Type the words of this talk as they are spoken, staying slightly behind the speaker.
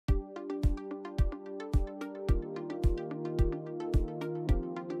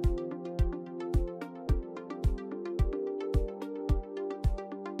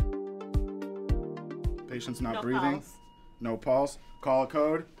patient's not No breathing. pulse. No pulse. Call a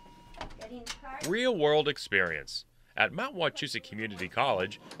code. Real-world experience. At Mount Wachusett Community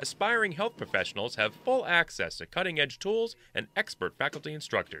College, aspiring health professionals have full access to cutting-edge tools and expert faculty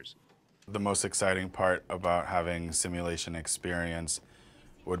instructors. The most exciting part about having simulation experience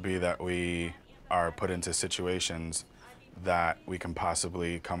would be that we are put into situations that we can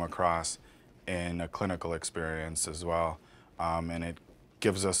possibly come across in a clinical experience as well. And it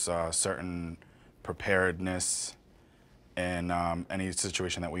gives us a certain preparedness in any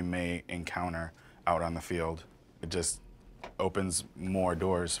situation that we may encounter out on the field. It just opens more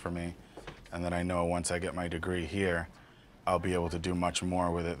doors for me. And then I know once I get my degree here, I'll be able to do much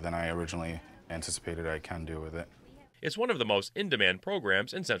more with it than I originally anticipated I can do with it. It's one of the most in-demand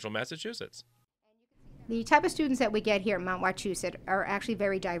programs in central Massachusetts. The type of students that we get here at Mount Wachusett are actually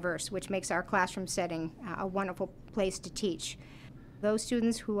very diverse, which makes our classroom setting a wonderful place to teach. Those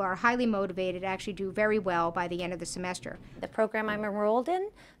students who are highly motivated actually do very well by the end of the semester. The program I'm enrolled in,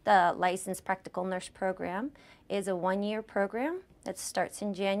 the Licensed Practical Nurse Program, is a one-year program that starts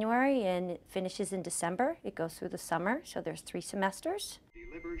in January and it finishes in December. It goes through the summer, so there's 3 semesters.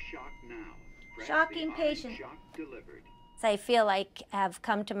 Deliver shock now. Press Shocking the patient. Shock delivered. I feel like I've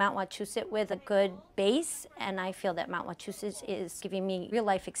come to Mount Wachusett with a good base, and I feel that Mount Wachusett is giving me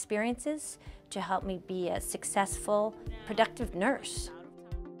real-life experiences to help me be a successful, productive nurse.